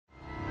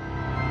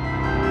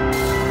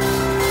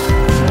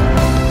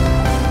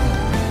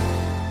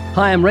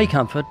Hi, I'm Ray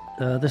Comfort.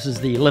 This is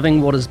the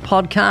Living Waters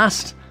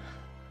podcast.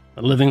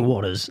 The Living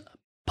Waters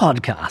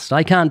podcast.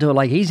 I can't do it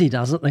like Easy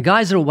does it. The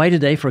guys are away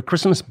today for a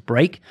Christmas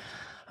break.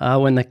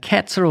 When the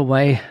cats are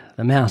away,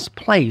 the mouse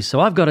plays. So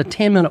I've got a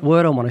 10-minute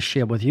word I want to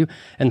share with you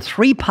in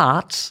 3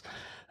 parts.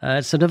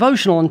 It's a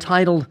devotional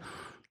entitled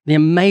The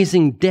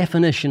Amazing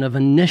Definition of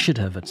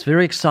Initiative. It's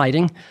very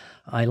exciting.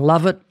 I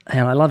love it,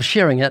 and I love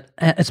sharing it.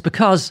 It's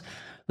because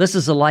this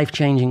is a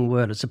life-changing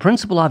word. It's a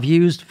principle I've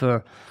used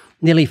for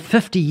nearly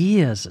 50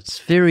 years. It's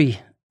very,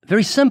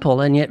 very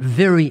simple and yet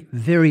very,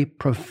 very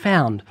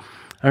profound.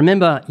 I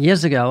remember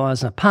years ago, I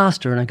was a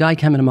pastor and a guy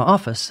came into my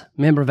office, a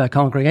member of our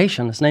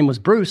congregation. His name was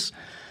Bruce.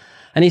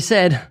 And he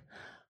said,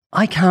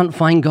 I can't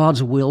find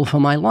God's will for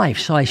my life.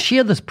 So I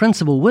shared this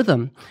principle with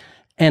him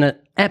and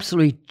it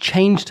absolutely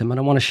changed him. And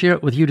I want to share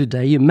it with you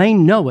today. You may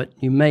know it.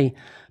 You may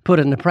put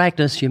it into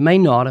practice. You may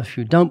not. If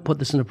you don't put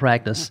this into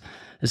practice,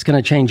 it's going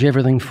to change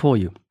everything for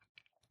you.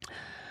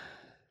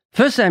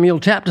 1 Samuel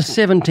chapter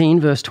 17,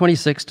 verse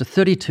 26 to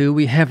 32,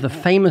 we have the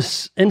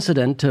famous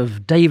incident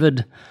of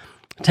David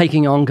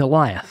taking on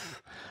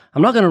Goliath.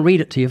 I'm not going to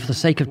read it to you for the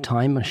sake of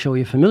time. I'm sure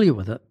you're familiar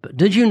with it. But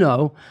did you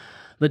know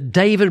that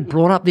David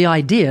brought up the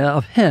idea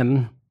of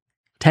him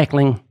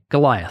tackling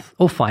Goliath,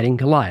 or fighting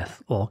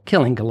Goliath, or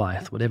killing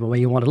Goliath, whatever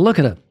way you want to look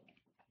at it?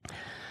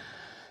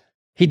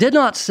 He did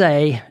not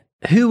say,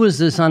 who was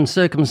this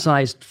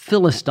uncircumcised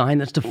Philistine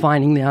that's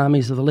defining the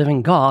armies of the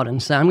living God,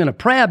 and say, I'm going to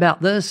pray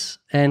about this,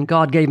 and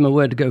God gave him a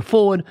word to go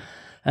forward,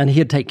 and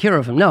he'd take care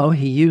of him. No,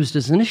 he used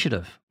his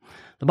initiative.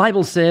 The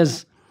Bible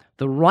says,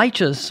 the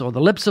righteous, or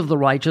the lips of the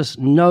righteous,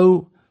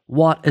 know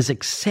what is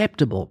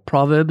acceptable.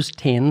 Proverbs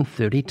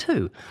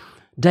 10:32.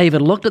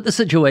 David looked at the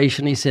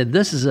situation, he said,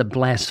 this is a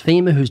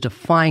blasphemer who's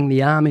defying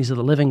the armies of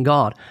the living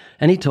God,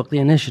 and he took the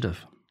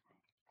initiative.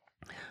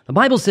 The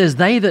Bible says,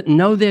 they that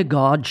know their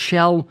God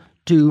shall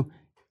do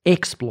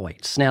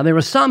exploits. Now, there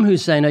are some who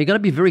say, no, you've got to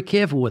be very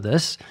careful with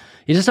this.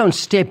 You just don't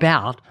step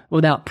out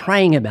without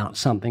praying about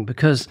something,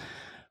 because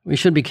we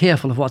should be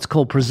careful of what's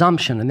called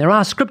presumption. And there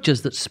are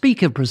scriptures that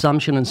speak of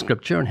presumption in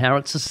Scripture and how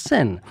it's a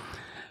sin.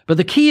 But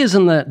the key is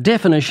in the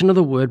definition of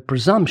the word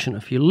presumption.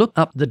 If you look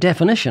up the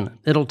definition,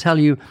 it'll tell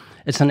you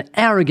it's an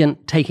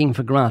arrogant taking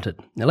for granted.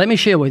 Now, let me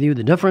share with you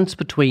the difference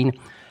between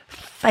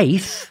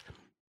faith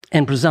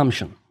and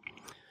presumption.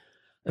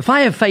 If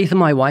I have faith in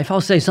my wife, I'll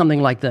say something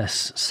like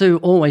this. Sue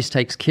always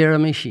takes care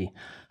of me. She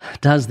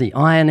does the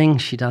ironing.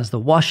 She does the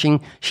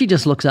washing. She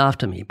just looks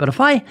after me. But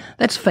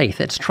that's faith.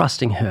 That's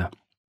trusting her.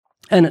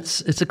 And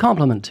it's a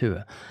compliment to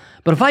her.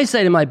 But if I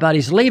say to my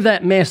buddies, leave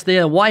that mess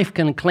there, wife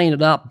can clean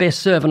it up,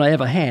 best servant I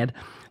ever had,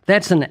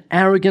 that's an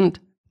arrogant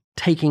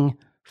taking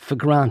for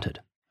granted.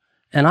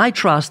 And I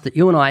trust that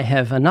you and I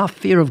have enough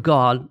fear of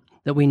God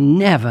that we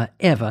never,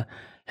 ever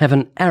have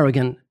an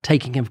arrogant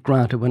taking of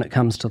granted when it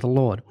comes to the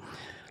Lord.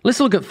 Let's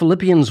look at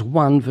Philippians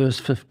 1, verse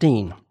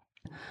 15.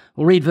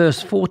 We'll read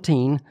verse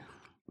 14.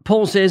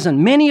 Paul says,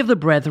 and many of the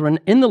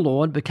brethren in the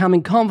Lord,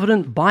 becoming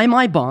confident by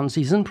my bonds,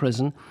 he's in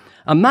prison,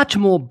 are much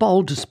more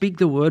bold to speak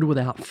the word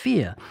without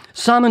fear.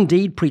 Some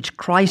indeed preach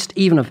Christ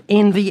even of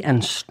envy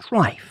and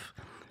strife,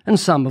 and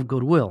some of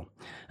goodwill.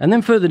 And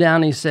then further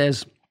down he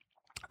says,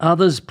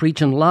 others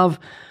preach in love.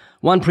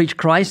 One preach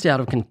Christ out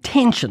of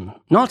contention,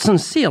 not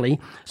sincerely,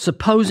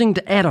 supposing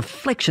to add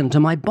affliction to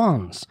my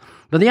bonds.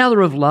 But the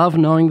other of love,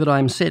 knowing that I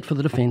am set for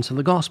the defense of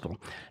the gospel.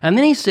 And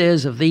then he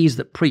says of these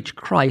that preach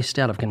Christ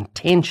out of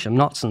contention,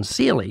 not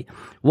sincerely,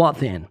 what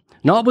then?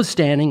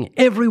 Notwithstanding,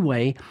 every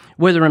way,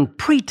 whether in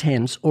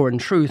pretense or in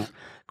truth,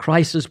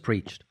 Christ is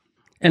preached.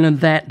 And in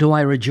that do I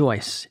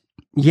rejoice,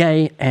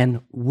 yea, and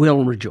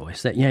will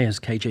rejoice. That yea is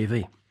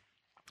KJV.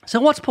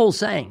 So what's Paul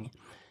saying?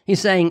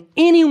 He's saying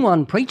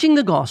anyone preaching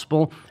the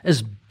gospel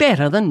is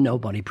better than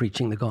nobody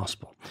preaching the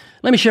gospel.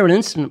 Let me share an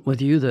incident with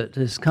you that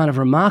is kind of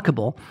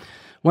remarkable.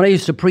 When I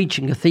used to preach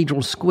in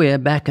Cathedral Square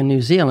back in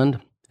New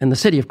Zealand, in the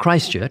city of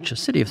Christchurch, a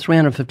city of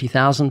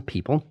 350,000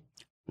 people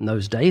in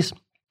those days,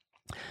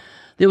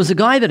 there was a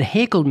guy that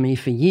heckled me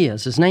for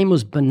years. His name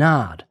was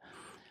Bernard.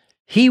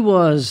 He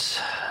was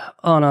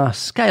on a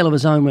scale of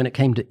his own when it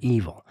came to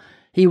evil.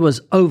 He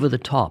was over the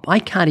top. I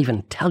can't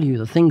even tell you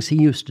the things he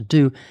used to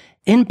do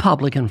in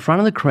public in front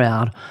of the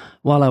crowd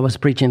while I was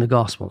preaching the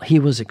gospel. He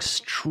was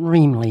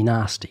extremely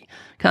nasty.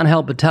 Can't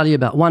help but tell you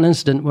about one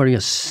incident where he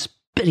was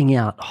spitting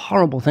out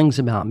horrible things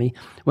about me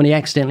when he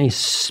accidentally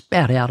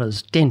spat out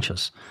his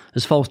dentures.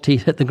 His false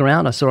teeth hit the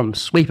ground. I saw him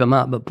sweep them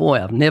up, but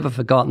boy, I've never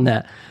forgotten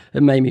that.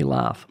 It made me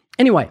laugh.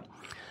 Anyway,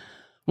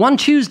 one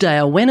Tuesday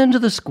I went into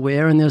the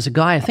square and there was a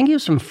guy, I think he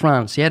was from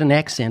France. He had an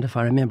accent, if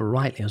I remember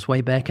rightly. It was way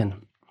back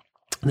in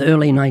the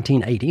early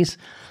 1980s.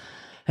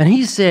 And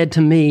he said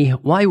to me,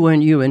 why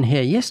weren't you in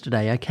here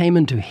yesterday? I came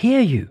in to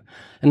hear you.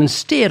 And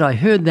instead I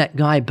heard that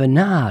guy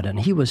Bernard, and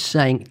he was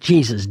saying,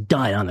 Jesus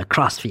died on the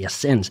cross for your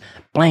sins,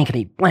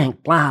 blankety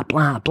blank, blah,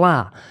 blah,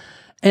 blah.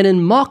 And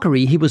in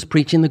mockery, he was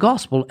preaching the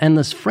gospel. And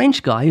this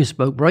French guy who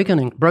spoke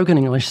broken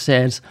English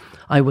says,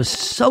 I was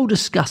so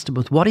disgusted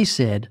with what he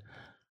said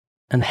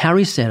and how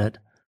he said it,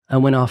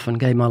 and went off and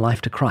gave my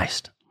life to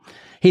Christ.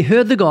 He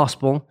heard the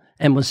gospel,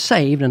 and was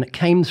saved, and it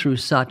came through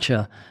such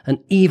an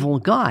evil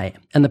guy.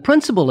 And the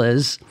principle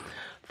is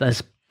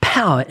there's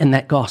power in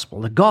that gospel.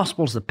 The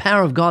gospel is the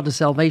power of God to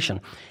salvation.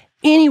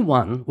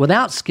 Anyone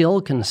without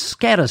skill can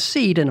scatter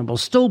seed and it will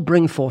still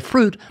bring forth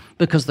fruit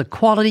because the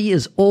quality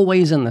is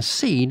always in the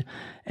seed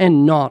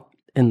and not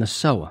in the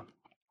sower.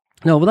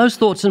 Now, with those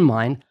thoughts in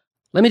mind,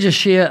 let me just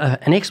share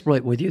an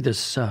exploit with you.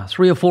 There's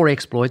 3 or 4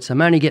 exploits.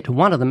 I'm only get to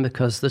one of them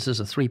because this is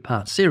a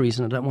 3-part series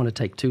and I don't want to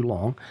take too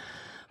long.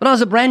 But I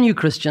was a brand new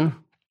Christian,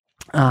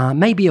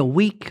 maybe a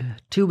week,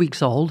 2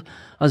 weeks old.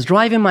 I was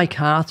driving my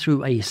car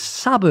through a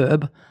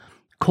suburb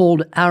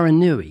called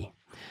Aranui.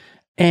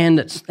 And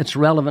it's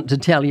relevant to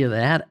tell you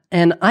that.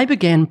 And I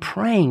began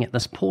praying at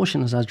this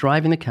portion as I was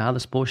driving the car,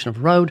 this portion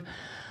of road,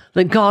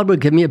 that God would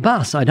give me a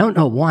bus. I don't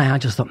know why. I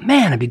just thought,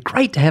 man, it'd be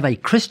great to have a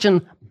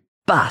Christian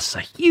bus,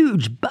 a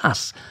huge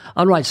bus.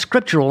 I'd write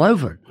scripture all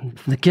over it.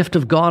 The gift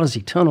of God is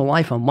eternal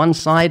life on one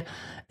side,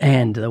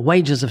 and the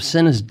wages of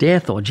sin is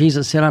death, or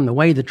Jesus said, I'm the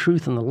way, the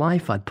truth, and the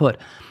life. I'd put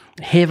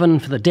heaven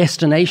for the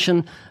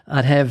destination.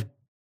 I'd have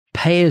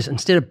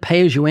instead of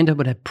pay as you enter,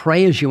 would have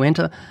pray as you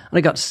enter. And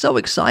I got so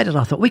excited,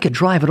 I thought we could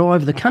drive it all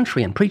over the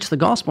country and preach the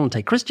gospel and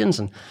take Christians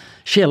and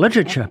share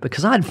literature,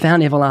 because I'd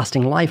found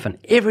everlasting life and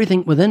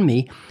everything within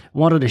me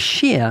wanted to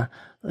share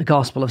the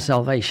gospel of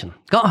salvation.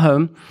 Got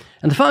home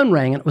and the phone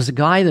rang, and it was a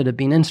guy that had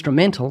been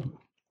instrumental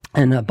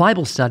in a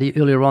Bible study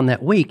earlier on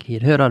that week. He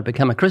had heard I'd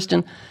become a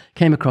Christian,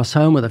 came across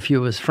home with a few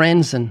of his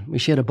friends, and we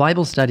shared a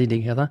Bible study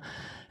together.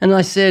 And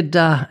I said,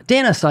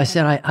 Dennis, I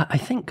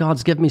think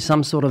God's given me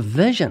some sort of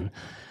vision.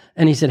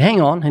 And he said, hang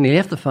on, and he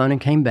left the phone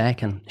and came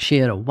back and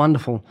shared a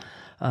wonderful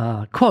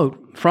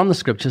quote from the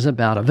scriptures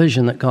about a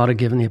vision that God had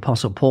given the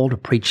Apostle Paul to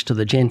preach to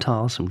the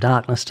Gentiles from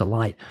darkness to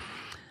light.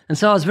 And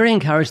so I was very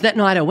encouraged. That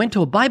night I went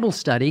to a Bible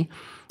study,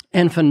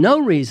 and for no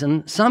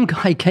reason, some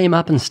guy came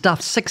up and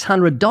stuffed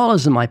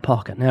 $600 in my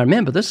pocket. Now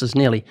remember, this is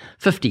nearly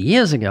 50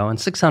 years ago, and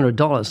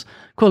 $600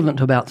 equivalent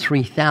to about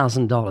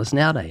 $3,000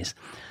 nowadays.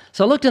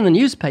 So I looked in the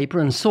newspaper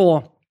and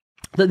saw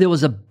that there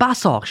was a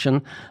bus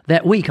auction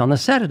that week on the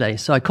Saturday.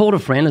 So I called a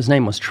friend. His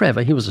name was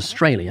Trevor. He was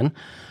Australian.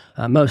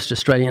 Most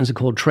Australians are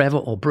called Trevor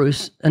or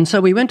Bruce. And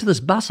so we went to this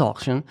bus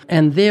auction,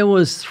 and there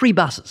was 3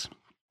 buses.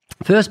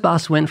 First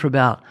bus went for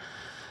about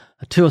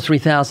 $2,000 or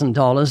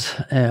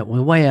 $3,000.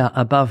 We're way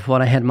above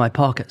what I had in my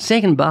pocket.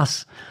 Second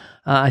bus,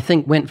 I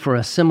think, went for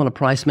a similar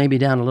price, maybe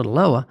down a little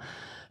lower.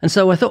 And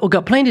so I thought, we've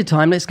got plenty of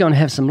time. Let's go and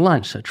have some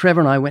lunch. So Trevor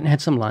and I went and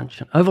had some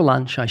lunch. And over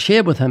lunch, I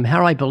shared with him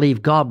how I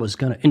believed God was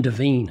going to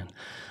intervene and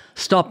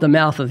stop the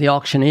mouth of the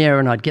auctioneer,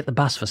 and I'd get the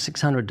bus for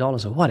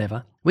 $600 or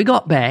whatever. We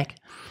got back.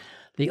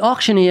 The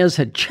auctioneers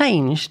had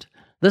changed.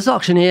 This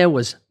auctioneer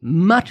was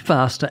much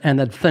faster, and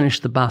they'd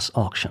finished the bus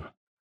auction.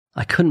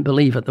 I couldn't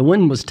believe it. The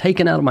wind was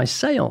taken out of my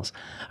sails.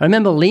 I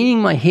remember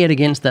leaning my head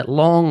against that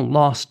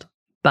long-lost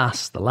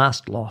bus, the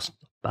last lost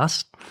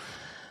bus,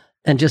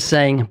 and just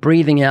saying,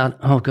 breathing out,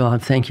 oh,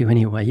 God, thank you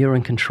anyway. You're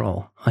in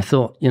control. I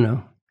thought,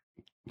 you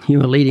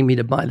were leading me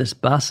to buy this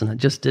bus, and it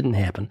just didn't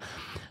happen.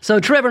 So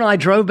Trevor and I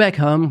drove back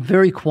home,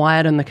 very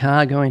quiet in the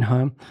car going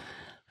home,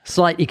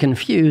 slightly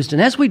confused.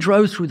 And as we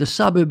drove through the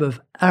suburb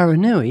of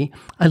Aranui,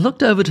 I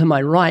looked over to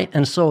my right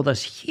and saw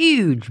this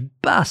huge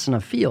bus in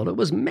a field. It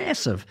was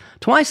massive,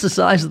 twice the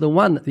size of the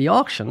one at the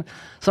auction.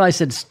 So I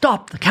said,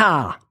 stop the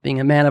car.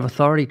 Being a man of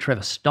authority,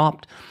 Trevor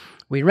stopped.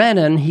 We ran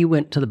in. He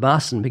went to the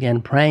bus and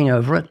began praying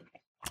over it,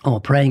 or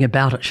praying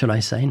about it, should I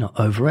say, not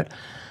over it,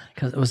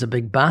 because it was a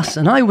big bus.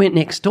 And I went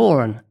next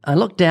door, and I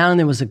looked down, and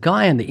there was a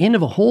guy in the end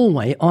of a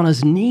hallway on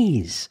his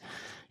knees.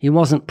 He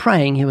wasn't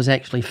praying, he was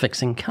actually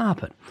fixing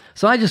carpet.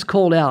 So I just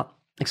called out,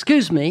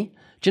 excuse me,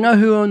 do you know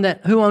who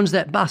owns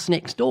that bus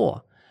next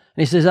door?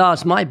 And he says, oh,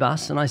 it's my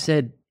bus. And I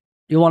said,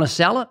 you want to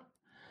sell it?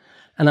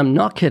 And I'm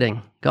not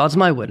kidding. God's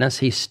my witness.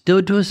 He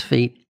stood to his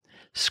feet,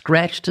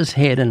 scratched his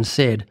head, and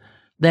said,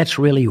 that's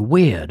really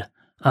weird.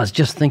 I was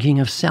just thinking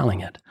of selling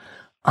it.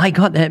 I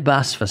got that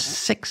bus for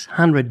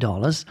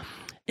 $600.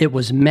 It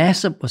was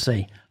massive. It was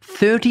a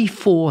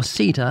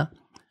 34-seater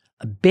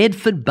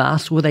Bedford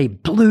bus with a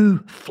blue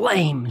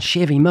flame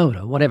Chevy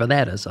motor, whatever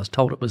that is. I was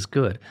told it was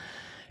good.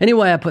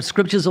 Anyway, I put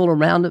scriptures all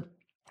around it,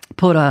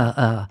 put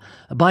a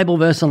Bible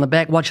verse on the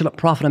back, what shall it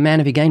profit a man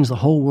if he gains the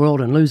whole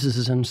world and loses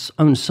his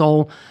own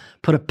soul,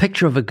 put a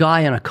picture of a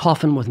guy in a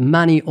coffin with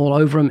money all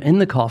over him in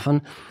the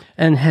coffin,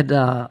 and had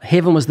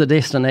heaven was the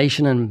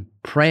destination and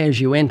pray as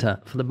you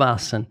enter for the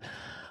bus. And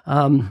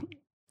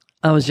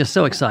I was just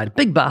so excited.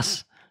 Big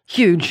bus.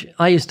 Huge.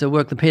 I used to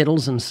work the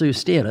pedals and Sue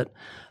steered it.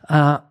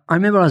 I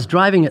remember I was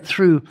driving it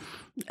through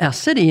our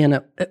city, and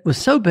it was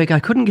so big I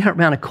couldn't get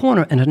around a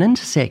corner at an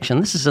intersection.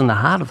 This is in the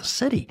heart of the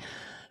city.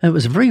 It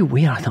was very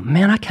weird. I thought,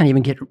 man, I can't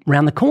even get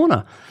around the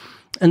corner.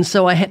 And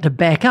so I had to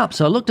back up.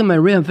 So I looked in my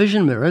rear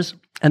vision mirrors,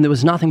 and there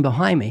was nothing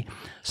behind me.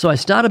 So I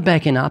started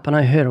backing up, and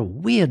I heard a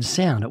weird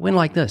sound. It went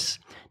like this.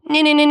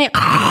 I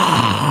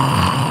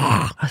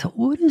thought,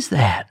 what is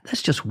that?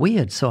 That's just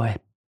weird. So I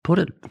put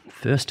it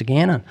first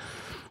again and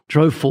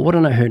drove forward,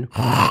 and I heard,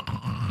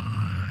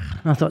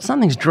 and I thought,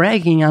 something's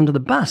dragging under the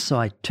bus. So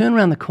I turned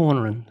around the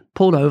corner and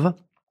pulled over,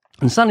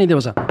 and suddenly there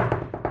was a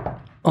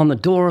on the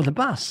door of the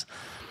bus.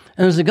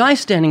 And there's a guy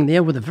standing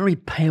there with a very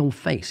pale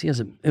face. He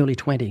has early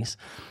 20s.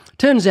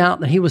 Turns out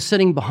that he was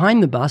sitting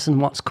behind the bus in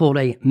what's called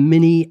a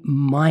mini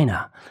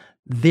minor,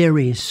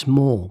 very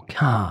small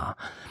car.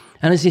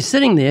 And as he's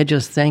sitting there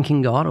just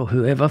thanking God or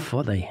whoever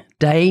for the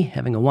day,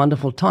 having a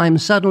wonderful time,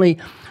 suddenly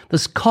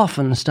this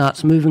coffin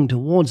starts moving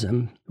towards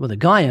him with a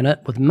guy in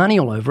it with money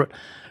all over it.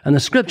 And the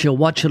scripture,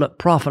 what shall it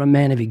profit a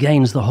man if he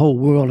gains the whole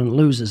world and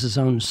loses his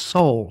own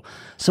soul?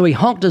 So he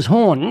honked his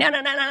horn, no,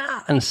 no, no,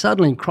 no, and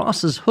suddenly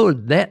across his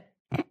hood, that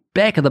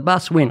back of the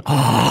bus went,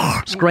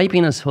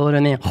 scraping his hood,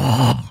 and then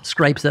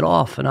scrapes it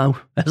off. And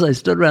as I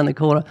stood around the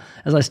corner,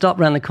 as I stopped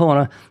around the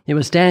corner, he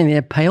was standing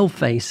there, pale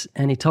face,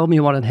 and he told me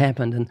what had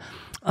happened. And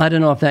I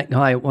don't know if that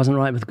guy wasn't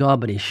right with God,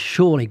 but he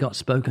surely got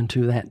spoken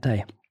to that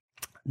day.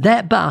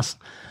 That bus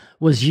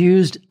was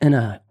used in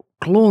a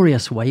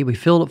glorious way. We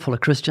filled it full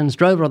of Christians,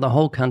 drove around the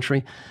whole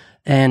country,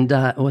 and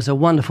it was a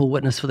wonderful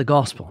witness for the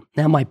gospel.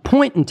 Now, my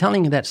point in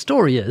telling you that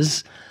story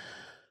is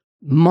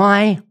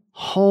my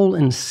whole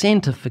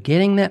incentive for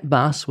getting that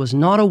bus was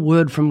not a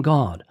word from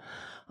God.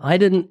 I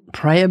didn't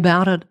pray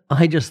about it.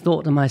 I just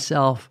thought to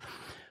myself,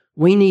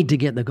 we need to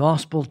get the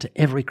gospel to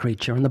every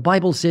creature. And the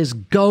Bible says,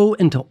 go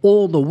into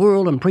all the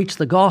world and preach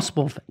the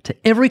gospel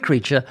to every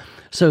creature.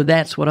 So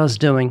that's what I was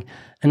doing.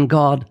 And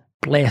God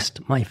blessed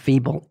my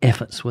feeble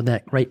efforts with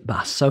that great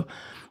bus. So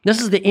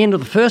this is the end of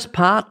the first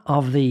part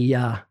of the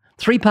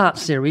three-part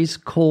series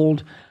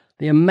called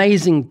The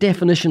Amazing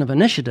Definition of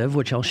Initiative,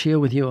 which I'll share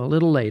with you a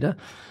little later.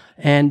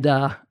 And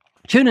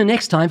tune in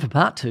next time for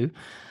part 2.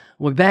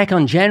 We're back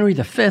on January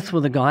the 5th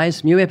with the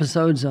guys, new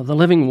episodes of the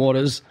Living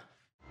Waters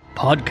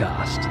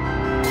podcast.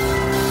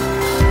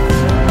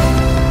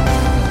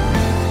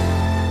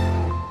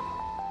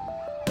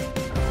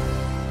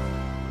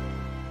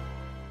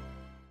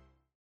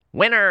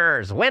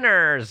 Winners,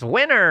 winners,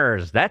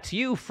 winners. That's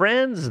you,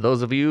 friends.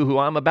 Those of you who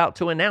I'm about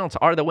to announce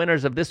are the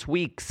winners of this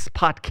week's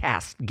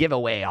podcast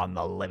giveaway on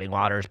the Living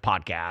Waters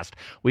podcast.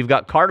 We've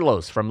got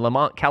Carlos from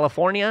Lamont,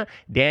 California,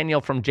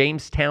 Daniel from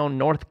Jamestown,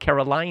 North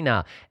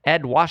Carolina,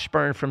 Ed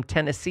Washburn from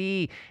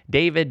Tennessee,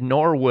 David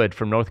Norwood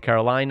from North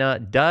Carolina,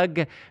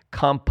 Doug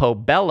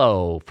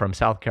Campobello from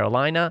South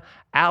Carolina,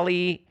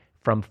 Ali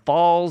from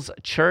Falls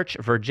Church,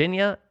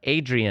 Virginia,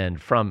 Adrian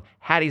from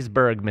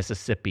Hattiesburg,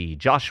 Mississippi,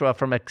 Joshua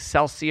from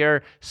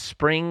Excelsior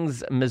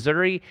Springs,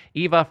 Missouri,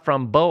 Eva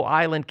from Bow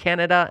Island,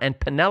 Canada, and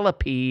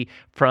Penelope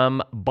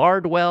from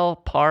Bardwell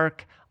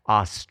Park,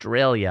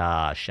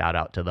 Australia. Shout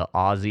out to the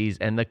Aussies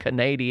and the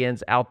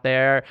Canadians out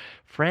there.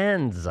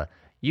 Friends,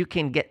 you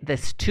can get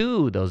this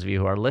too. Those of you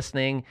who are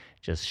listening,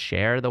 just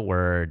share the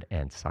word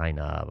and sign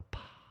up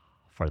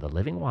for the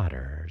Living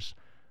Waters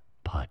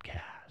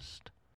podcast.